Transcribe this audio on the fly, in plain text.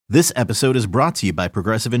This episode is brought to you by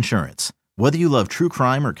Progressive Insurance. Whether you love true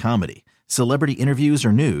crime or comedy, celebrity interviews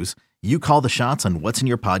or news, you call the shots on what's in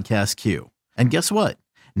your podcast queue. And guess what?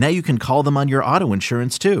 Now you can call them on your auto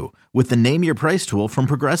insurance too with the Name Your Price tool from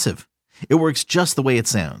Progressive. It works just the way it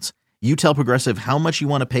sounds. You tell Progressive how much you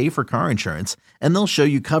want to pay for car insurance, and they'll show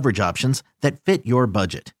you coverage options that fit your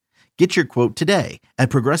budget. Get your quote today at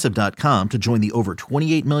Progressive.com to join the over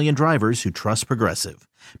 28 million drivers who trust Progressive.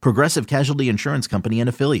 Progressive Casualty Insurance Company and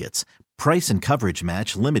Affiliates. Price and coverage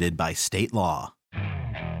match limited by state law.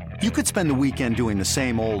 You could spend the weekend doing the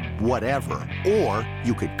same old whatever, or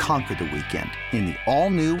you could conquer the weekend in the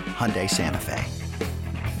all-new Hyundai Santa Fe.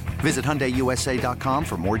 Visit HyundaiUSA.com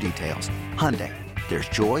for more details. Hyundai, there's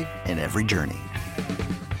joy in every journey.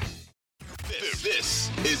 This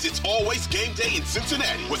is It's Always Game Day in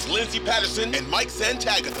Cincinnati with Lindsey Patterson and Mike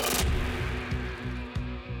Santagata.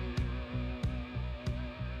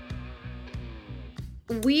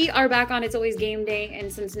 We are back on It's Always Game Day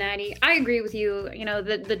in Cincinnati. I agree with you. You know,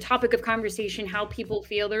 the topic of conversation, how people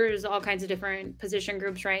feel, there's all kinds of different position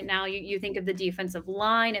groups right now. You think of the defensive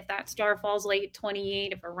line, if that star falls late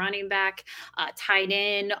 28, if a running back, tight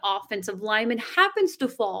end, offensive lineman happens to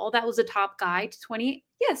fall, that was a top guy to 28.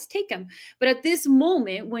 Yes, take him. But at this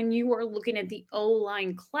moment, when you are looking at the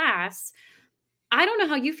O-line class, I don't know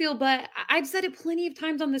how you feel, but I've said it plenty of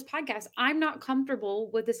times on this podcast. I'm not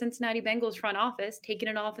comfortable with the Cincinnati Bengals front office taking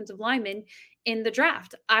an offensive lineman in the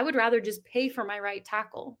draft. I would rather just pay for my right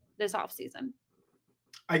tackle this offseason.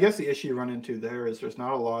 I guess the issue you run into there is there's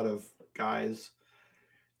not a lot of guys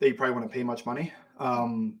that you probably want to pay much money.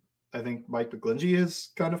 I think Mike McGlinchey is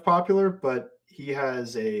kind of popular, but he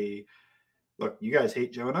has look, you guys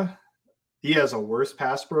hate Jonah. He has a worse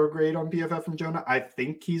pass pro grade on PFF from Jonah. I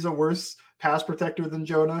think he's a worse pass protector than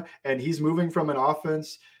Jonah, and he's moving from an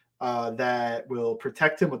offense that will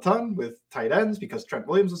protect him a ton with tight ends because Trent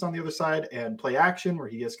Williams is on the other side, and play action where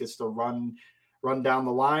he just gets to run down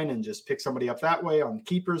the line and just pick somebody up that way on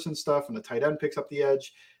keepers and stuff, and the tight end picks up the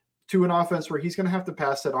edge, to an offense where he's going to have to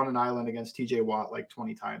pass it on an island against TJ Watt like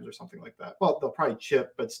 20 times or something like that. Well, they'll probably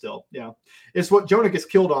chip, but still, it's what Jonah gets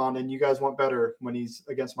killed on, and you guys want better when he's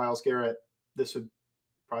against Myles Garrett. This would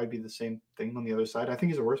probably be the same thing on the other side. I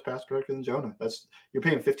think he's a worse pass protector than Jonah. You're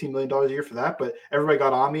paying $15 million a year for that, but everybody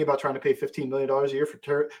got on me about trying to pay $15 million a year for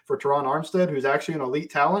Teron Armstead, who's actually an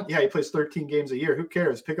elite talent. Yeah, he plays 13 games a year. Who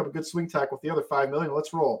cares? Pick up a good swing tackle with the other $5 million.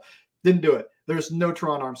 Let's roll. Didn't do it. There's no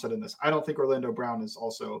Teron Armstead in this. I don't think Orlando Brown is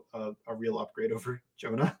also a real upgrade over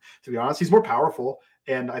Jonah, to be honest. He's more powerful,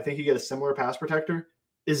 and I think you get a similar pass protector.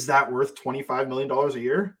 Is that worth $25 million a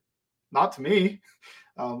year? Not to me.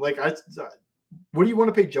 What do you want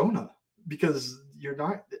to pay Jonah? Because you're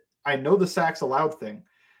not – I know the sacks allowed thing.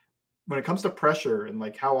 When it comes to pressure and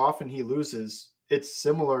like how often he loses, it's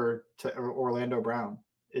similar to Orlando Brown.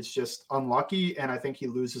 It's just unlucky, and I think he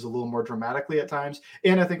loses a little more dramatically at times.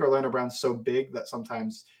 And I think Orlando Brown's so big that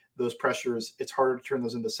sometimes those pressures, it's harder to turn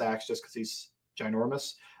those into sacks just because he's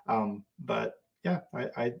ginormous. But, yeah,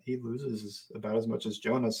 he loses about as much as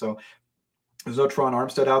Jonah. So – there's no Teron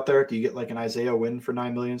Armstead out there. Do you get like an Isaiah Wynn for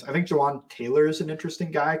 $9 million? I think Jawan Taylor is an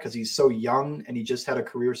interesting guy because he's so young and he just had a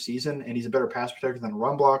career season, and he's a better pass protector than a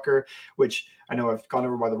run blocker, which I know I've gone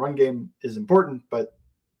over why the run game is important. But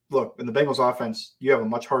look, in the Bengals offense, you have a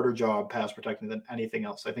much harder job pass protecting than anything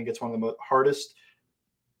else. I think it's one of the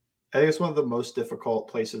it's one of the most difficult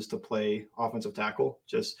places to play offensive tackle.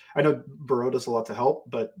 I know Burrow does a lot to help,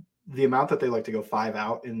 but the amount that they like to go 5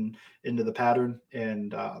 out into the pattern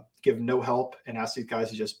and give no help and ask these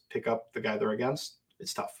guys to just pick up the guy they're against,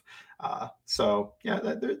 it's tough.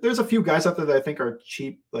 There's a few guys out there that I think are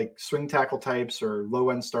cheap, like swing tackle types or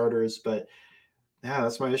low end starters. But yeah,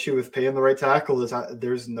 that's my issue with paying the right tackle is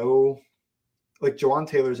there's no, like Jawan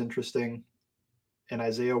Taylor's interesting and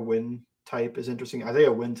Isaiah Wynn type is interesting.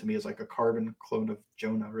 Isaiah Wynn to me is like a carbon clone of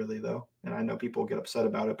Jonah really though. And I know people get upset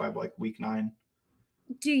about it by like week 9.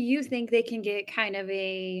 Do you think they can get kind of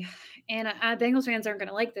Bengals fans aren't going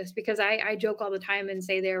to like this because I joke all the time and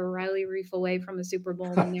say they're Riley Reif away from the Super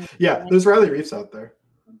Bowl. Yeah, there's Riley Reifs out there.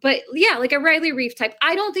 But yeah, like a Riley Reif type.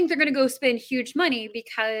 I don't think they're going to go spend huge money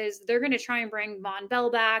because they're going to try and bring Von Bell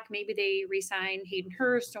back. Maybe they re-sign Hayden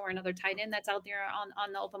Hurst or another tight end that's out there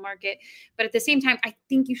on the open market. But at the same time, I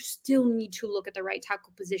think you still need to look at the right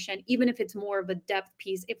tackle position, even if it's more of a depth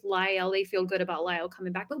piece. If Lyle, they feel good about Lyle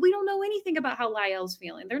coming back, but we don't know anything about how Lyle's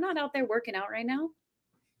feeling. They're not out there working out right now.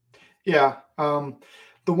 Yeah.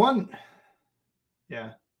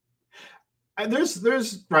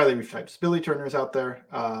 There's Riley Reif types. Billy Turner's out there.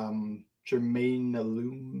 Jermaine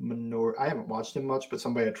Illuminor. I haven't watched him much, but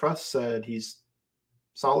somebody I trust said he's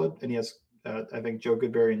solid, and he has. I think Joe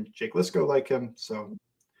Goodberry and Jake Liscow like him. So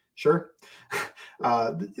Sure.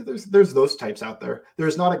 There's those types out there.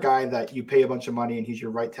 There's not a guy that you pay a bunch of money and he's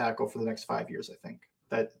your right tackle for the next 5 years. I think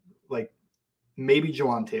that, like, maybe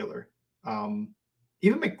Jawan Taylor,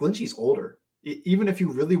 even McGlinchey's older. Even if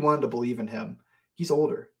you really wanted to believe in him, he's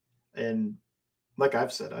older. And like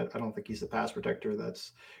I've said, I don't think he's the pass protector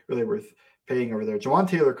that's really worth paying over there. Jawan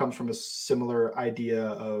Taylor comes from a similar idea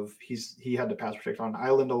of he had to pass protect on an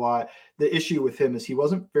island a lot. The issue with him is he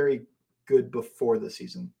wasn't very good before the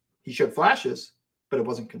season. He showed flashes, but it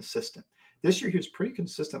wasn't consistent. This year, he was pretty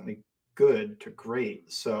consistently good to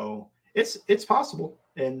great. So it's possible.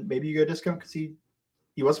 And maybe you get a discount because he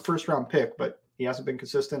was a first-round pick, but he hasn't been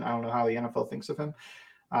consistent. I don't know how the NFL thinks of him.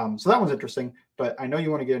 So that one's interesting. But I know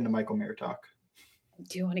you want to get into Michael Mayer talk.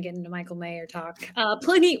 Do you want to get into Michael Mayer talk?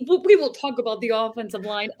 Plenty. We will talk about the offensive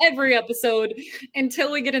line every episode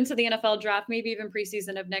until we get into the NFL draft, maybe even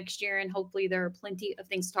preseason of next year. And hopefully there are plenty of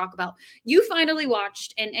things to talk about. You finally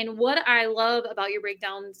watched. And what I love about your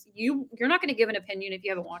breakdowns, you're not going to give an opinion if you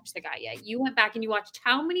haven't watched the guy yet. You went back and you watched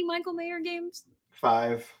how many Michael Mayer games?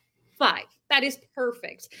 5. That is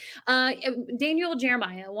perfect. Daniel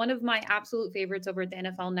Jeremiah, one of my absolute favorites over at the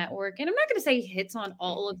NFL Network. And I'm not going to say he hits on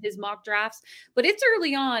all of his mock drafts, but it's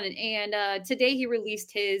early on. And today he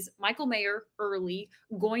released his Michael Mayer early,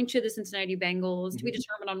 going to the Cincinnati Bengals to be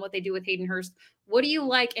determined on what they do with Hayden Hurst. What do you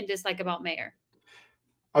like and dislike about Mayer?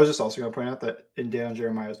 I was just also going to point out that in Daniel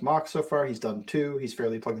Jeremiah's mock so far, he's done 2. He's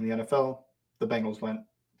fairly plugged in the NFL. The Bengals went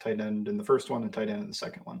tight end in the first one and tight end in the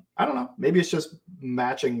second one. I don't know. Maybe it's just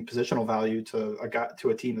matching positional value to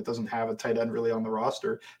a team that doesn't have a tight end really on the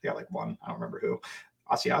roster. They got like one. I don't remember who.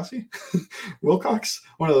 Asiasi? Wilcox?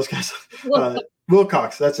 One of those guys.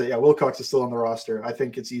 Wilcox. That's it. Yeah, Wilcox is still on the roster. I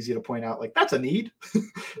think it's easy to point out, like, that's a need.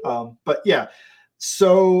 But yeah.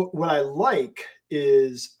 So what I like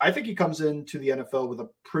is I think he comes into the NFL with a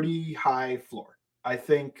pretty high floor. I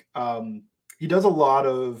think he does a lot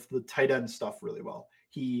of the tight end stuff really well.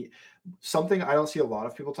 Something I don't see a lot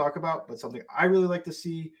of people talk about, but something I really like to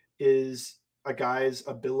see is a guy's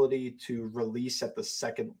ability to release at the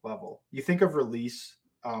second level. You think of release,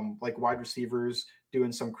 like wide receivers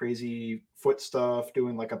doing some crazy foot stuff,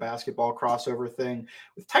 doing like a basketball crossover thing.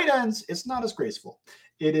 With tight ends, it's not as graceful.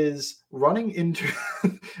 It is running into,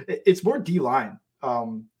 it's more D-line.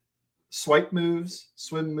 Swipe moves,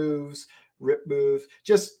 swim moves, rip moves,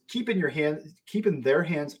 just keeping their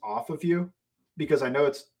hands off of you. Because I know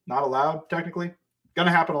it's not allowed technically, going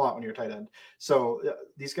to happen a lot when you're a tight end. So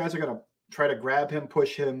these guys are going to try to grab him,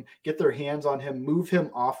 push him, get their hands on him, move him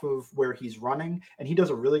off of where he's running. And he does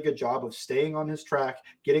a really good job of staying on his track,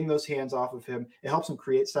 getting those hands off of him. It helps him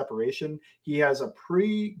create separation. He has a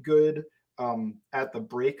pretty good, at the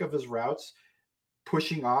break of his routes,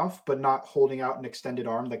 pushing off, but not holding out an extended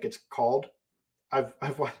arm that gets called.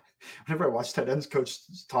 Whenever I watch tight ends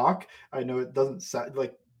coaches talk, I know it doesn't sound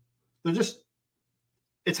like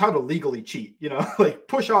it's how to legally cheat, like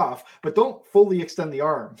push off, but don't fully extend the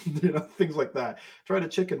arm, things like that. Try to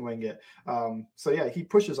chicken wing it. So yeah, he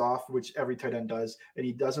pushes off, which every tight end does, and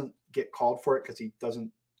he doesn't get called for it because he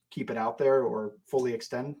doesn't keep it out there or fully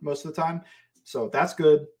extend most of the time. So that's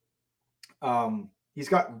good. He's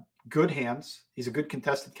got good hands. He's a good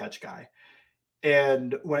contested catch guy.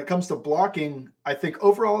 And when it comes to blocking, I think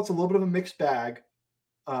overall it's a little bit of a mixed bag.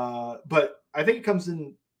 But I think it comes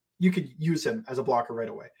in, you could use him as a blocker right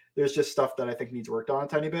away. There's just stuff that I think needs worked on a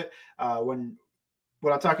tiny bit.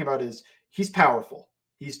 What I'm talking about is he's powerful.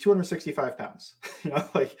 He's 265 pounds.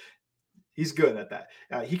 Like he's good at that.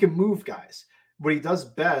 He can move guys. What he does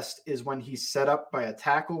best is when he's set up by a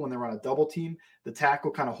tackle, when they're on a double team, the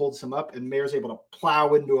tackle kind of holds him up and Mayer's able to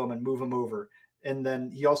plow into him and move him over. And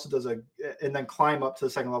then he also does and then climb up to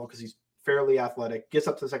the second level because he's fairly athletic, gets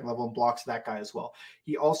up to the second level and blocks that guy as well.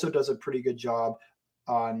 He also does a pretty good job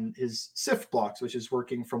on his sift blocks, which is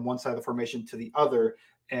working from one side of the formation to the other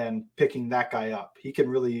and picking that guy up. He can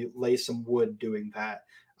really lay some wood doing that.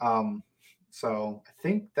 So I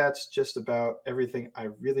think that's just about everything I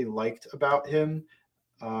really liked about him.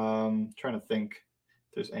 Trying to think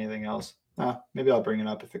if there's anything else. Maybe I'll bring it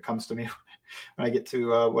up if it comes to me when I get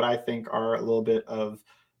to what I think are a little bit of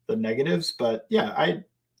the negatives. But yeah,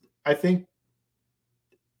 I think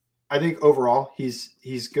overall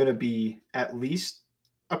he's going to be at least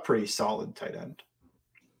a pretty solid tight end.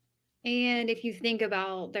 And if you think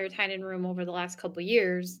about their tight end room over the last couple of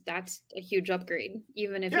years, that's a huge upgrade,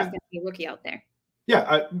 even if he's going to be a rookie out there.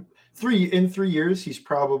 Yeah, 3 years, he's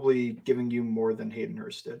probably giving you more than Hayden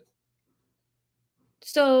Hurst did.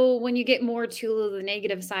 So when you get more to the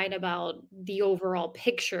negative side about the overall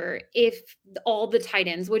picture, if all the tight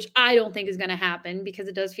ends, which I don't think is going to happen because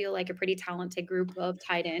it does feel like a pretty talented group of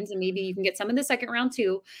tight ends, and maybe you can get some in the second round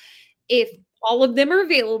too. If all of them are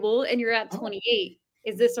available and you're at 28,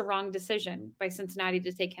 is this a wrong decision by Cincinnati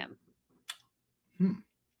to take him?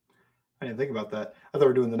 I didn't think about that. I thought we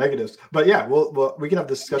were doing the negatives, but yeah, we can have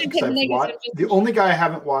this discussion because I've watched. The only guy I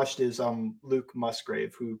haven't watched is Luke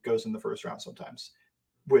Musgrave, who goes in the first round sometimes,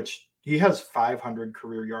 which he has 500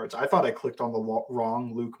 career yards. I thought I clicked on the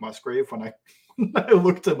wrong Luke Musgrave when I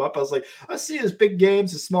looked him up. I was like, I see his big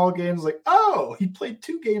games, his small games. Like, oh, he played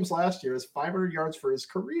 2 games last year, has 500 yards for his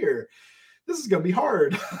career. This is gonna be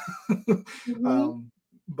hard.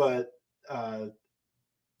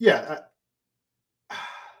 Yeah.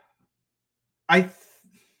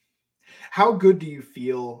 How good do you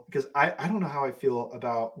feel? Because I don't know how I feel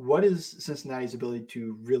about what is Cincinnati's ability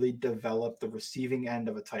to really develop the receiving end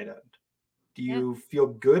of a tight end. Do you feel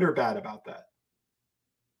good or bad about that?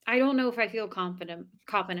 I don't know if I feel confident.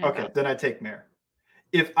 Okay, then I take Mayer.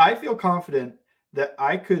 If I feel confident that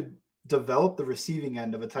I could develop the receiving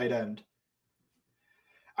end of a tight end,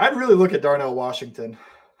 I'd really look at Darnell Washington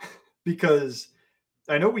because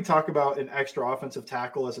I know we talk about an extra offensive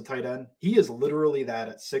tackle as a tight end. He is literally that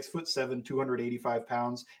at 6'7", 285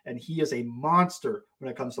 pounds, and he is a monster when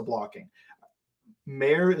it comes to blocking.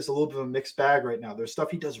 Mayer is a little bit of a mixed bag right now. There's stuff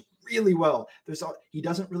he does really well. He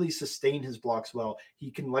doesn't really sustain his blocks well. He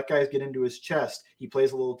can let guys get into his chest. He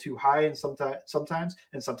plays a little too high, and sometimes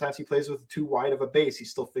he plays with too wide of a base. He's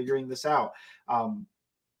still figuring this out.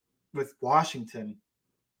 With Washington,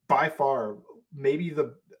 by far,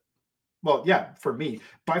 for me,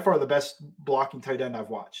 by far the best blocking tight end I've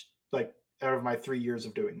watched, like out of my 3 years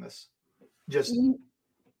of doing this. Just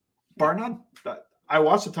bar none. I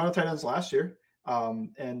watched a ton of tight ends last year.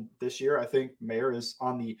 And this year, I think Mayer is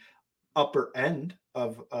on the upper end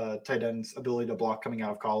of tight end's ability to block coming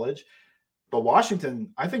out of college. But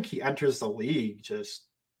Washington, I think he enters the league. Just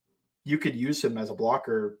you could use him as a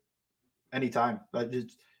blocker anytime.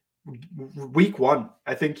 Week 1,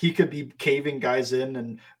 I think he could be caving guys in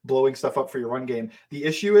and blowing stuff up for your run game. The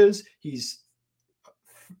issue is he's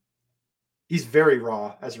very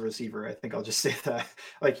raw as a receiver. I think I'll just say that.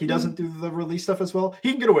 Like, he doesn't do the release stuff as well.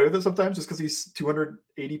 He can get away with it sometimes just because he's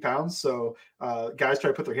 280 pounds. So guys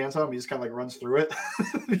try to put their hands on him. He just kind of like runs through it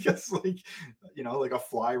because like a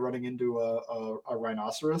fly running into a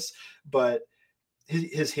rhinoceros. But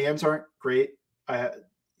his hands aren't great.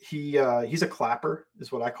 He's a clapper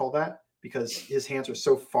is what I call that, because his hands are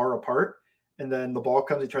so far apart. And then the ball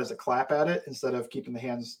comes, he tries to clap at it instead of keeping the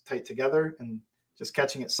hands tight together and just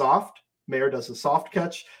catching it soft. Mayer does a soft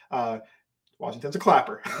catch. Washington's a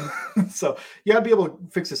clapper. So you got to be able to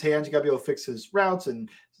fix his hands. You got to be able to fix his routes, and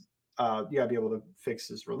you got to be able to fix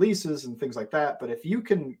his releases and things like that. But if you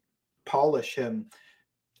can polish him,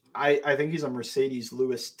 I think he's a Mercedes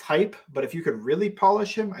Lewis type. But if you could really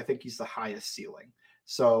polish him, I think he's the highest ceiling.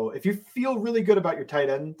 So if you feel really good about your tight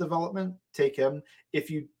end development, take him. If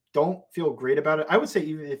you don't feel great about it, I would say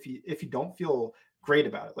even if you don't feel great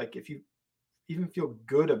about it, like if you even feel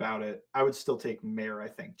good about it, I would still take Mayer, I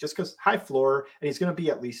think, just because high floor, and he's going to be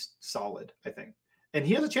at least solid, I think. And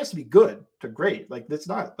he has a chance to be good to great. Like, that's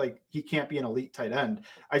not like he can't be an elite tight end.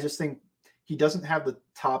 I just think he doesn't have the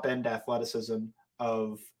top end athleticism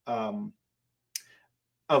of to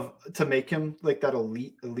make him like that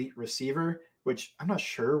elite receiver, which I'm not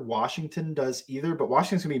sure Washington does either, but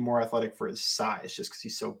Washington's gonna be more athletic for his size just because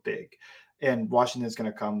he's so big. And Washington's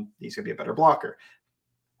gonna he's gonna be a better blocker.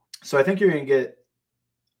 So I think you're going to get,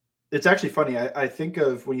 it's actually funny. I think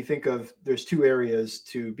of, when you think of, there's 2 areas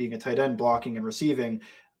to being a tight end, blocking and receiving.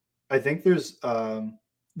 I think there's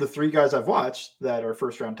the 3 guys I've watched that are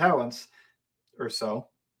first round talents or so.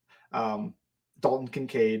 Dalton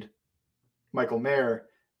Kincaid, Michael Mayer,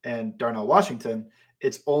 and Darnell Washington.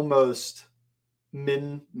 It's almost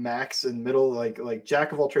min, max, and middle, like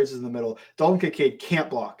jack of all trades is in the middle. Dalton Kincaid can't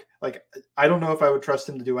block. Like, I don't know if I would trust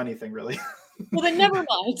him to do anything really. Well, then never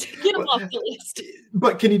mind. Get him off the list.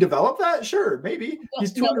 But can he develop that? Sure, maybe.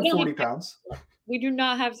 He's 240 pounds. We do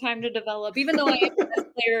not have time to develop, even though I am the best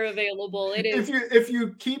player available. It is. If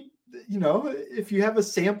you keep, if you have a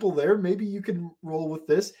sample there, maybe you can roll with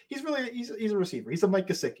this. He's a receiver. He's a Mike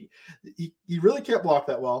Gesicki. He really can't block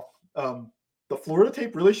that well. The Florida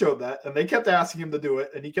tape really showed that, and they kept asking him to do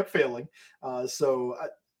it, and he kept failing. So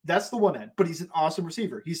that's the one end. But he's an awesome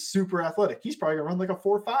receiver. He's super athletic. He's probably gonna run like a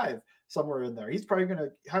 4.5. Somewhere in there. He's probably going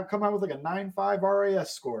to come out with like a 9.5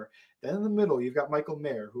 RAS score. Then in the middle, you've got Michael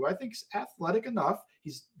Mayer, who I think is athletic enough.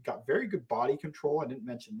 He's got very good body control. I didn't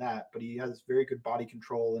mention that, but he has very good body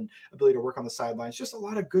control and ability to work on the sidelines. Just a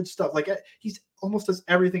lot of good stuff. Like he's almost does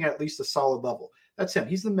everything at least a solid level. That's him.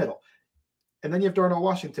 He's the middle. And then you have Darnell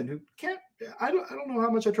Washington, who can't. I don't know how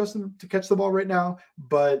much I trust him to catch the ball right now,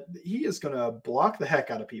 but he is going to block the heck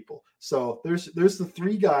out of people. So there's the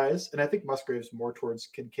three guys, and I think Musgrave's more towards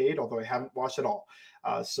Kincaid, although I haven't watched it all.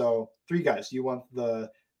 So three guys. You want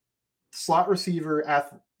the slot receiver,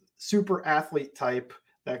 super athlete type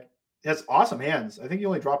that has awesome hands. I think he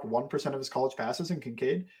only dropped 1% of his college passes in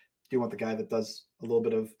Kincaid. Do you want the guy that does a little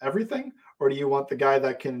bit of everything, or do you want the guy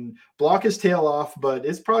that can block his tail off, but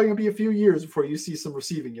it's probably going to be a few years before you see some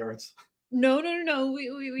receiving yards? No.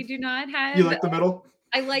 We do not have. You like the middle?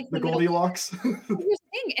 I like the Goldilocks. Here's the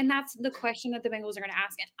thing, and that's the question that the Bengals are going to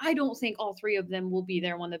ask. And I don't think all three of them will be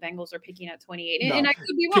there when the Bengals are picking at 28. No. And I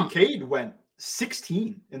could be wrong. Kincaid went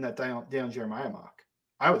 16 in that Dan Jeremiah mock.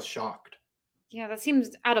 I was shocked. Yeah, that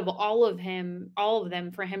seems out of all of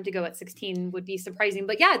them, for him to go at 16 would be surprising.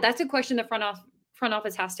 But yeah, that's a question the front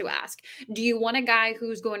office has to ask. Do you want a guy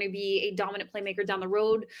who's going to be a dominant playmaker down the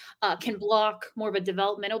road, can block, more of a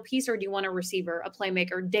developmental piece, or do you want a receiver, a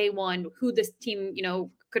playmaker, day one, who this team,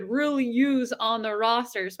 could really use on the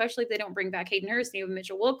roster, especially if they don't bring back Hayden Hurst and you have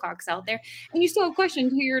Mitchell Wilcox out there. And you still have questioned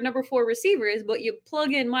who your number 4 receiver is, but you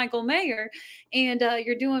plug in Michael Mayer and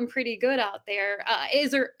you're doing pretty good out there.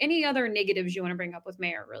 Is there any other negatives you want to bring up with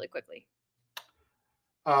Mayer really quickly?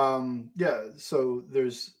 Yeah, so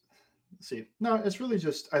it's really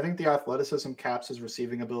just, I think the athleticism caps his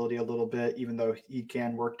receiving ability a little bit, even though he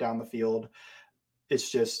can work down the field. It's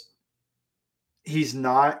just, he's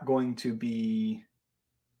not going to be,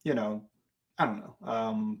 I don't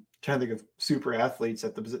know. Trying to think of super athletes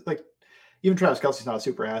at the position. Like even Travis Kelce's not a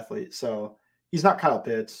super athlete. So he's not Kyle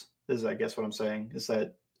Pitts, is I guess what I'm saying, is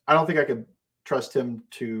that I don't think I could trust him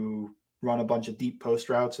to run a bunch of deep post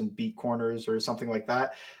routes and beat corners or something like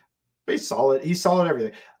that. But he's solid. He's solid at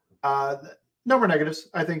everything. No more negatives.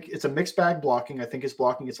 I think it's a mixed bag blocking. I think his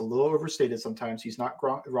blocking gets a little overstated sometimes. He's not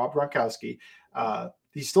Rob Gronkowski.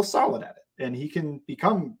 He's still solid at it, and he can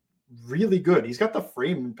become really good. He's got the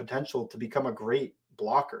frame and potential to become a great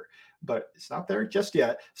blocker, but it's not there just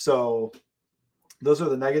yet. So those are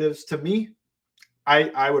the negatives. To me,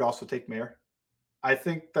 I would also take Mayer. I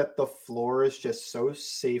think that the floor is just so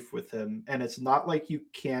safe with him, and it's not like you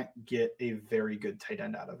can't get a very good tight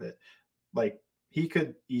end out of it. Like he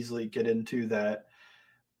could easily get into that.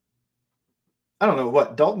 I don't know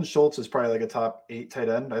what Dalton Schultz is probably like a top 8 tight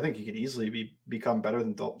end. I think he could easily become better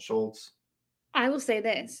than Dalton Schultz. I will say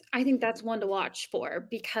this. I think that's one to watch for,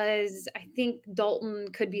 because I think Dalton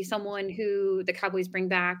could be someone who the Cowboys bring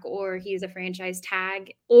back, or he's a franchise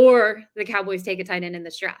tag, or the Cowboys take a tight end in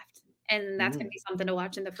this draft. And that's going to be something to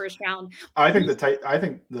watch in the first round. I think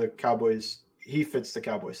the Cowboys, he fits the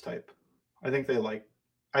Cowboys type. I think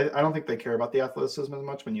I don't think they care about the athleticism as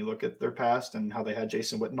much when you look at their past and how they had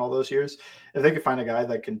Jason Witten all those years. If they could find a guy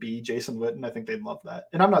that can be Jason Witten, I think they'd love that.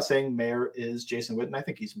 And I'm not saying Mayer is Jason Witten. I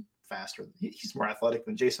think he's faster. He's more athletic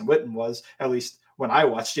than Jason Witten was, at least when I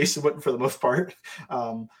watched Jason Witten for the most part.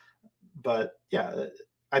 But yeah,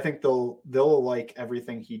 I think they'll like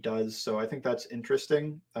everything he does. So I think that's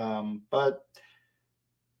interesting. But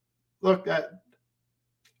look,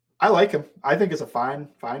 I like him. I think it's a fine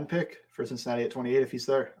pick for Cincinnati at 28 if he's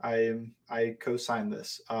there. I co-sign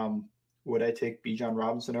this. Would I take Bijan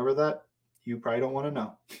Robinson over that? You probably don't want to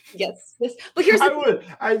know. Yes. But here's I would.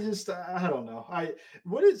 I don't know.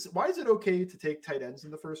 Why is it okay to take tight ends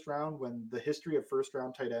in the first round when the history of first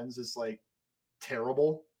round tight ends is like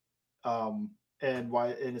terrible? And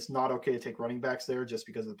it's not okay to take running backs there just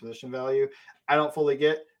because of the position value. I don't fully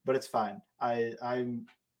get, but it's fine. I am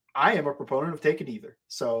a proponent of taking either.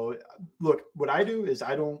 So look, what I do is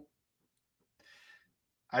I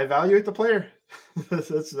evaluate the player.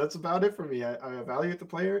 that's about it for me. I evaluate the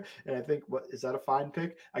player, and I think, what is that a fine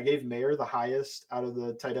pick? I gave Mayer the highest out of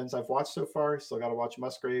the tight ends I've watched so far. Still got to watch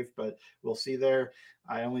Musgrave, but we'll see there.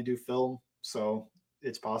 I only do film, so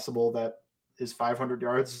it's possible that his 500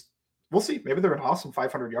 yards, we'll see. Maybe they're an awesome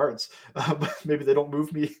 500 yards. But maybe they don't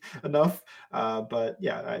move me enough. But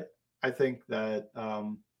yeah, I think that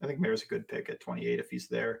I think Mayer's a good pick at 28 if he's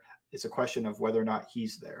there. It's a question of whether or not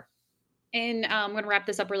he's there. And I'm going to wrap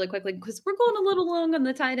this up really quickly because we're going a little long on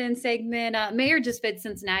the tight end segment. Mayer just fits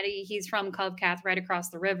Cincinnati. He's from Covcath, right across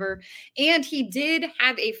the river. And he did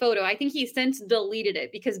have a photo. I think he since deleted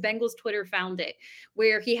it because Bengals Twitter found it,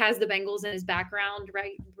 where he has the Bengals in his background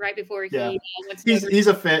right before he went to he's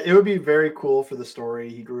a fan. It would be very cool for the story.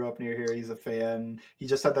 He grew up near here. He's a fan. He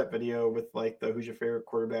just had that video with like the who's your favorite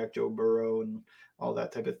quarterback, Joe Burrow, and all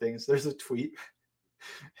that type of things. There's a tweet.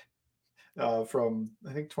 from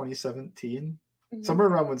I think 2017. Mhm. Somewhere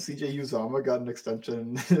around when CJ Uzama got an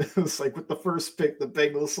extension. It was like with the first pick, the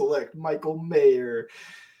Bengals select Michael Mayer.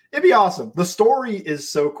 It'd be awesome. The story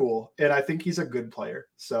is so cool, and I think he's a good player.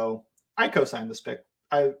 So I co-signed this pick.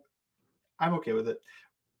 I'm okay with it.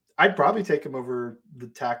 I'd probably take him over the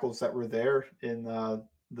tackles that were there in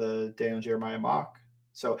the Daniel Jeremiah mock.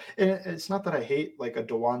 So, and it's not that I hate like a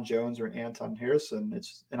DeJuan Jones or an Anton Harrison.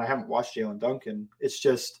 And I haven't watched Jalen Duncan. It's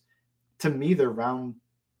just, to me, they're round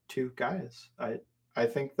 2 guys. I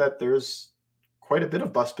think that there's quite a bit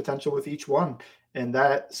of bust potential with each one, and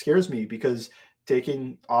that scares me because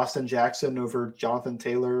taking Austin Jackson over Jonathan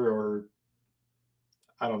Taylor or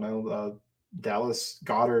I don't know Dallas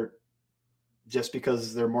Goedert just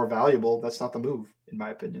because they're more valuable, that's not the move, in my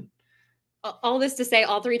opinion. All this to say,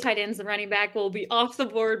 all 3 tight ends, the running back will be off the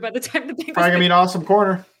board by the time the Bengals. Probably gonna be an awesome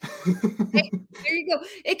corner. Hey, there you go.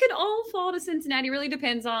 It could all fall to Cincinnati. Really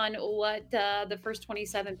depends on what the first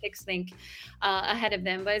 27 picks think ahead of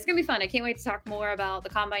them. But it's gonna be fun. I can't wait to talk more about the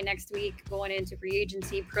combine next week, going into free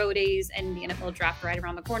agency, pro days, and the NFL draft right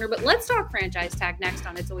around the corner. But let's talk franchise tag next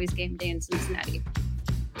on It's Always Game Day in Cincinnati.